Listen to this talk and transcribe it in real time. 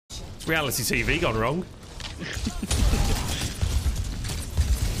Reality TV gone wrong.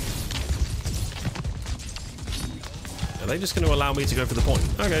 Are they just going to allow me to go for the point?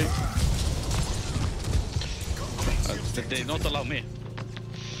 Okay. Did they not allow me?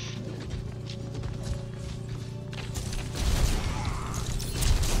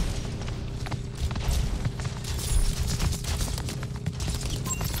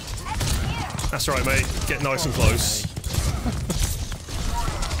 That's right, mate. Get nice and close.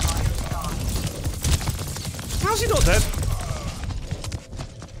 How's he not dead?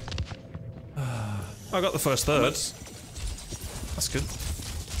 I got the first third. That's good.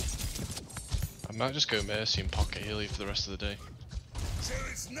 I might just go Mercy and pocket heal you for the rest of the day.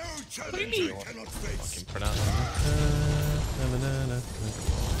 There is no challenge What do you mean? I cannot face. Fucking pronounce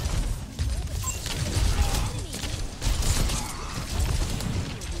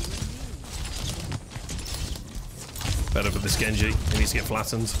Better with this Genji. He needs to get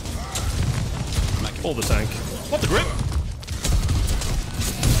flattened. Or the tank. What the grip?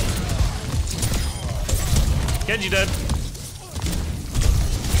 Genji dead.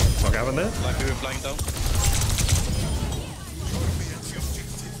 What happened there? Like we were flying down.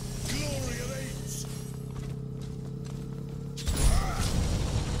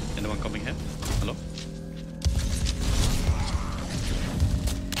 Anyone coming here? Hello?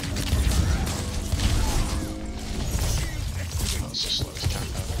 That's just slow as cat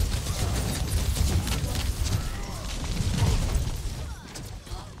out.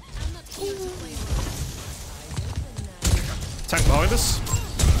 Tank behind us.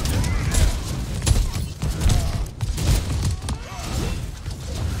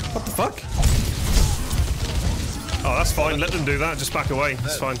 What the fuck? Oh, that's fine. Let them do that. Just back away.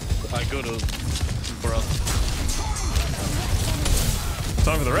 It's fine. I go to for us.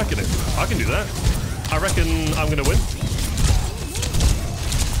 Time for the reckoning. I can do that. I reckon I'm gonna win.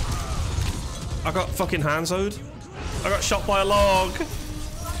 I got fucking handzoed. I got shot by a log.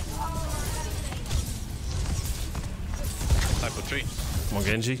 Type of tree. Come on,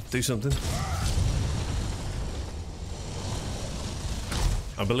 Genji, do something.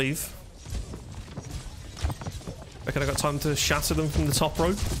 I believe. Reckon I got time to shatter them from the top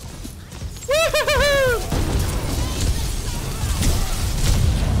rope.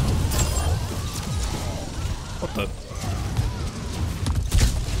 What the?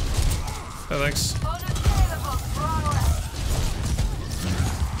 Oh, thanks.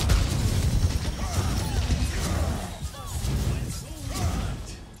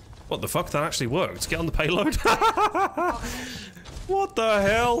 What the fuck? That actually worked. Get on the payload. What the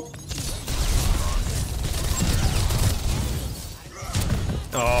hell?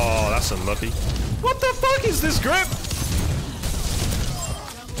 Oh, that's unlucky. What the fuck is this grip?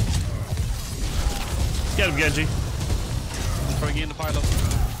 Get him, Genji. Throwing in the pylon.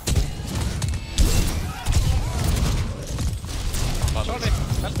 Charlie,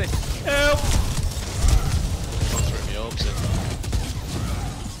 help me. Help! Threw me orbs in.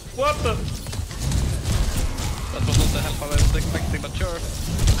 What the? That was not the help I was expecting, but sure.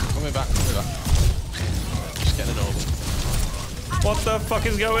 Coming back, coming back. Just getting an orb. What the fuck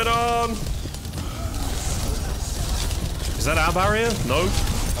is going on? Is that our barrier? No.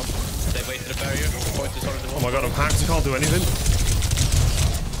 Oh, they waited the barrier. The point is already Oh my god, I'm hacked. I can't do anything.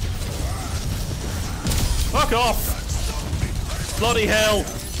 Fuck off! Bloody hell!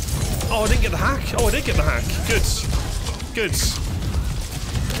 Oh, I didn't get the hack. Oh, I did get the hack. Good. Good.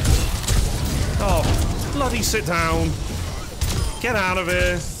 Oh, bloody sit down. Get out of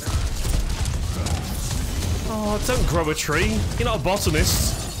here. Oh, don't grow a tree. You're not a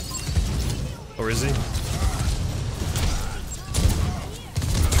botanist. Or is he?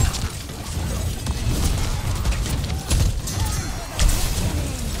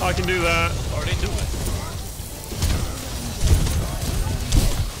 I can do that. already do it.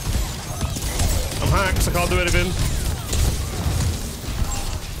 I'm hacked, I can't do anything.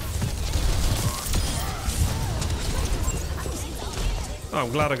 Oh,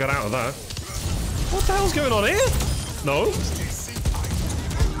 I'm glad I got out of that. What the hell's going on here? No?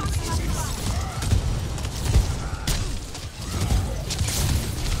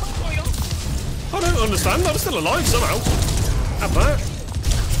 I don't understand. I'm still alive somehow. Have that.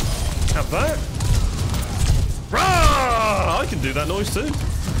 Have that. Rah! I can do that noise too.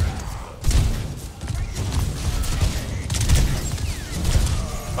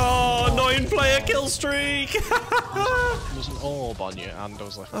 Oh, 9-player kill streak! There's an orb on you and I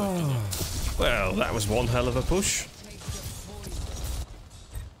was left looking you. Well, that was one hell of a push.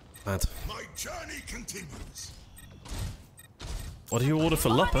 Mad. My journey continues. What do you order for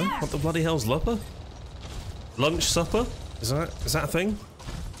Lupper? What the bloody hell's Lupper? Lunch supper? Is that a thing?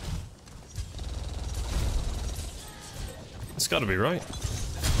 It's got to be right.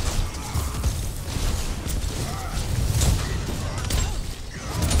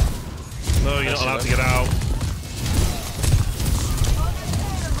 No, you're not allowed to get out.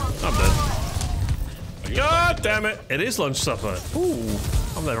 I'm dead. God damn it! It is lunch supper. Ooh,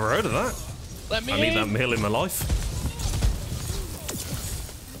 I've never heard of that. Let me I need that meal in my life.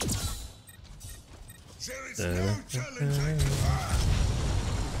 There is no challenge I can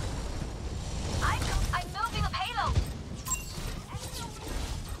find. I'm moving a payload.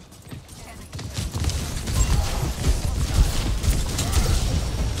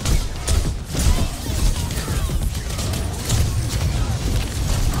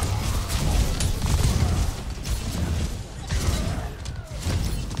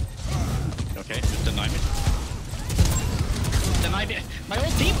 Okay, just deny me. Deny me. My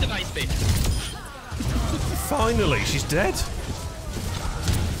whole team denies me. Finally, she's dead.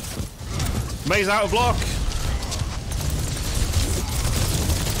 May's out of block.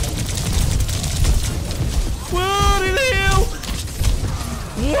 What in the hell?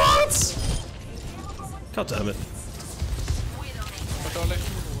 What? God damn it.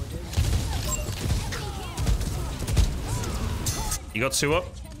 You got 2 up?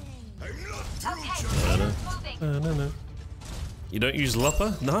 No. You don't use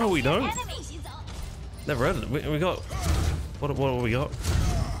Lupper? No, we don't. Never heard of it. We got... What have we got?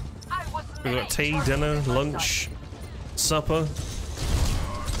 We got tea, dinner, lunch, supper,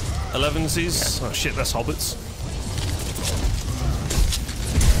 11sies. Oh shit, that's hobbits.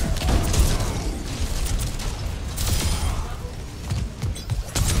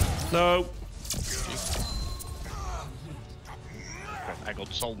 No. I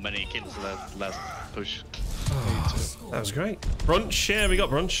got so many kills last push. That was great. Brunch, yeah, we got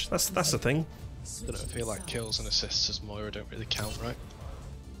brunch. That's the thing. I don't feel like kills and assists as Moira don't really count, right?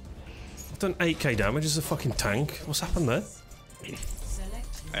 I've done 8k damage as a fucking tank. What's happened there?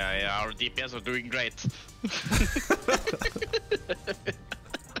 Yeah, our DPS are doing great.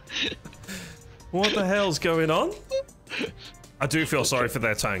 What the hell's going on? I do feel sorry for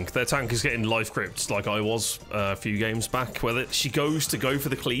their tank. Their tank is getting life gripped like I was a few games back, where she goes to go for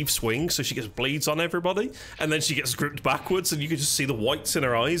the cleave swing, so she gets bleeds on everybody, and then she gets gripped backwards, and you can just see the whites in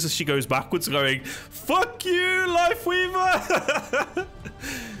her eyes as she goes backwards, going, "Fuck you, Lifeweaver!"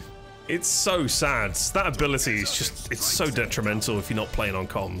 It's so sad. That ability is just—it's so detrimental if you're not playing on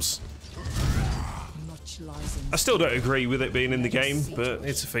comms. I still don't agree with it being in the game, but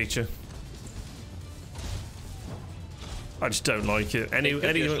it's a feature. I just don't like it.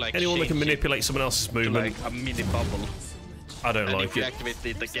 Anyone that can manipulate someone else's movement, like a mini bubble. I don't like If you it. activate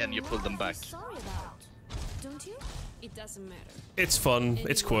it again, you pull them back. Don't you? It doesn't matter. It's fun,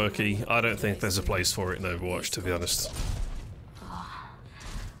 it's quirky. I don't think there's a place for it in Overwatch, to be honest.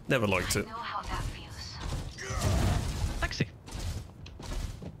 Never liked it. Know how that feels. Taxi.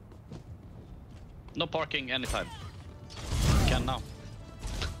 No parking anytime. Can now.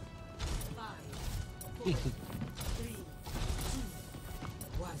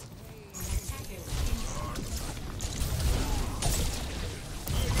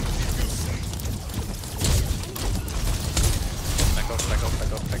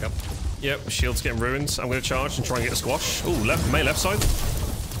 Back up. Yep, shield's getting ruined. I'm gonna charge and try and get a squash. Ooh, May left side.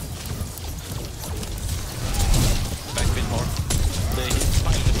 Back a bit more. They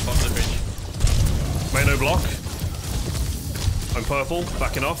finally spotted the bridge. May no block. I'm purple,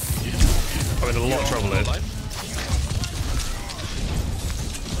 backing off. I'm in a lot of trouble here.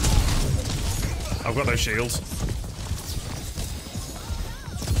 I've got no shield.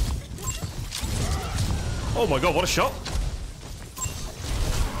 Oh my god, what a shot!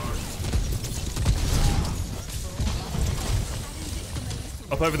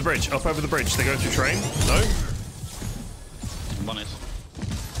 Up over the bridge, up over the bridge. They go through train. No? One is.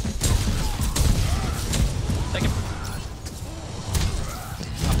 Take him.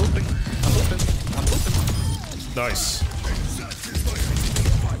 I'm moving. Nice.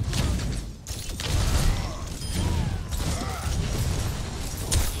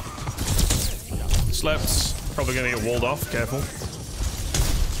 Slept. Probably gonna get walled off. Careful.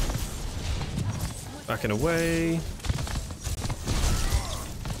 Backing away.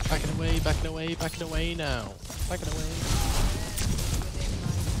 Backing away now. Backing away.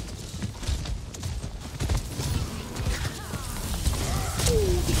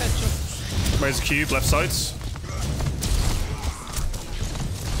 Raise a cube, left sides.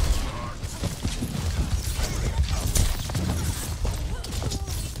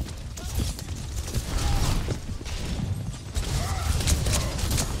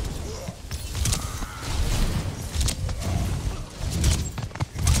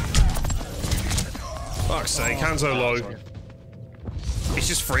 Fuck's sake, Hanzo low. Sorry. It's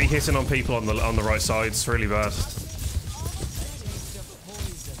just free hitting on people on the right side. It's really bad.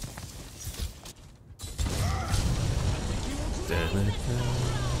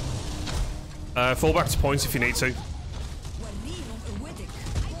 Fall back to points if you need to.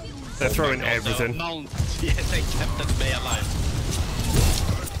 They're throwing everything. Yeah, they kept me alive.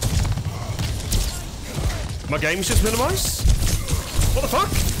 My game's just minimized? What the fuck?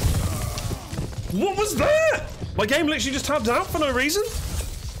 What was that? My game literally just tabbed out for no reason?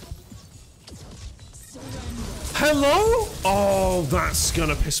 Hello? Oh, that's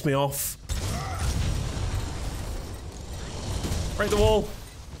gonna piss me off. Break the wall.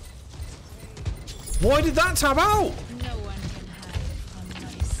 Why did that tab out? No one can hide from my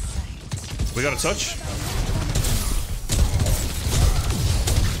sight. We got a touch.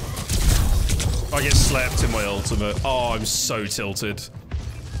 I get slapped in my ultimate. Oh, I'm so tilted.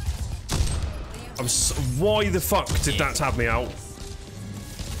 Why the fuck did that tab me out?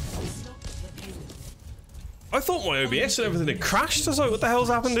 I thought my OBS and everything had crashed. I was like, what the hell's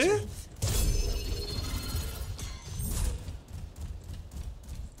happened here?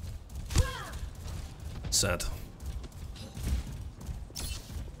 Sad.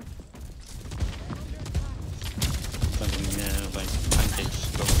 Like pancakes,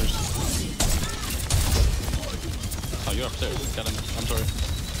 go first. Oh, you're upstairs. Got him. I'm sorry.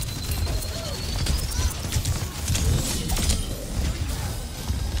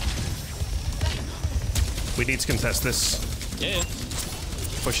 We need to contest this. Yeah.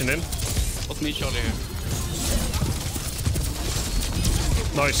 Pushing in. What's me, Charlie here?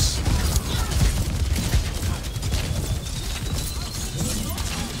 Nice.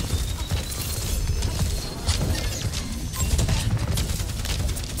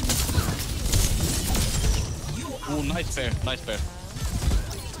 Oh, nice bear. Nice bear.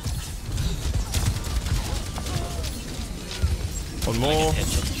 One more.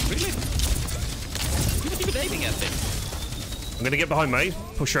 Really? You weren't even aiming at him. I'm gonna get behind May.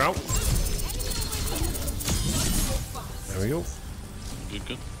 Push her out. There we go. Good,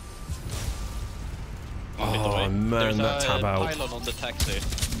 good. Oh man, that tab out. There's a pylon on the taxi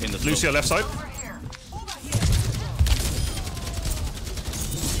in the Lucio, left side.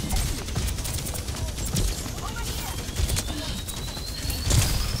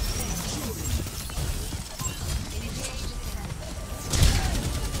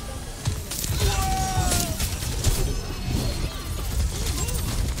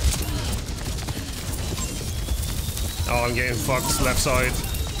 Oh, I'm getting fucked. Left side.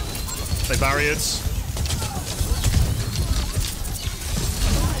 They barriers.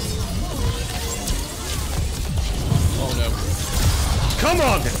 Oh no. Come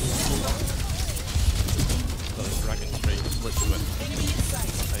on! Dragon tree. Literally.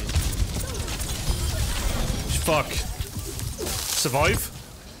 Fuck. Survive?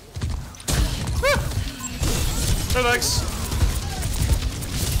 Ah! No thanks.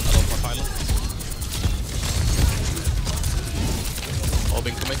 I lost my pilot. Orb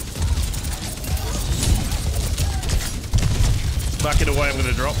incoming. Back it away, I'm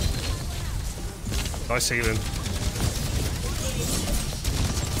gonna drop. Nice healing.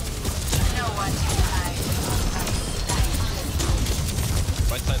 No one can hide from my sight.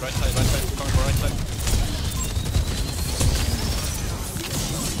 Right side, right side, right side. Coming for right side.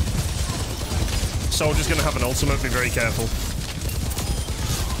 Soldier's gonna have an ultimate, be very careful.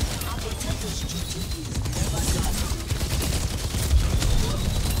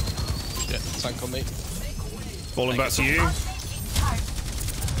 Yeah, tank on me. Falling back to you.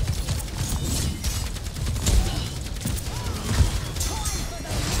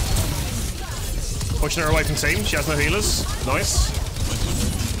 Pushing her away from team, she has no healers. Nice.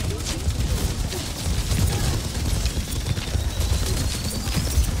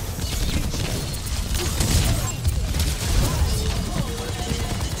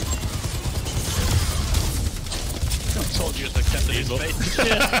 Soldiers accepted his fate.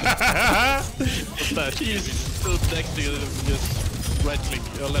 What's that? He's stood next to you, just right click,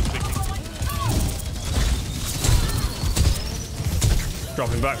 or left clicking.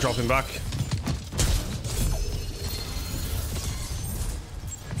 Dropping back, dropping back.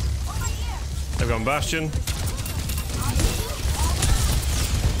 They've gone Bastion.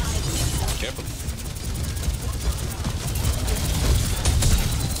 Careful.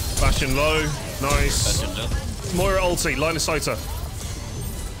 Bastion low. Nice. That's your death. Moira ulti, line of sight her.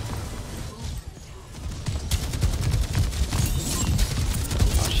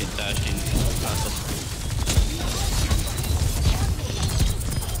 Oh shit, dashed in.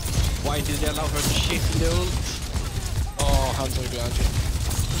 Why did they allow her to shift the ult? Oh, hands on behind you.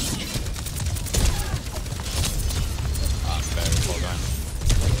 Ah, very well done.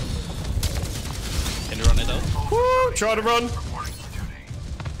 Try to run.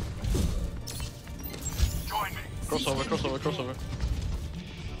 Crossover, crossover, crossover.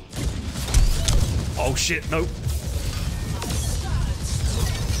 Oh shit, no.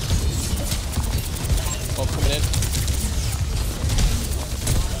 Oh, coming in.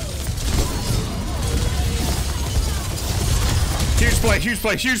 Huge play, huge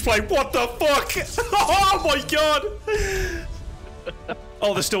play, huge play. What the fuck? Oh my god.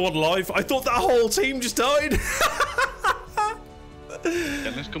 Oh, they're still on live. I thought that whole team just died.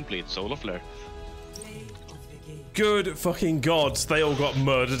 Challenge complete, solar flare. Good fucking gods. They all got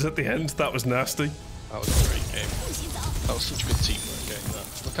murdered at the end. That was nasty. That was a great game. That was such a good teamwork game,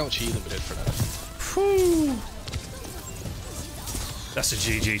 that. Look how much healing we did for that. Whew. That's a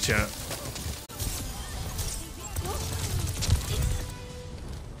GG, chat.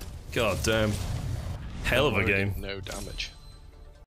 God damn. Hell of a game. No damage.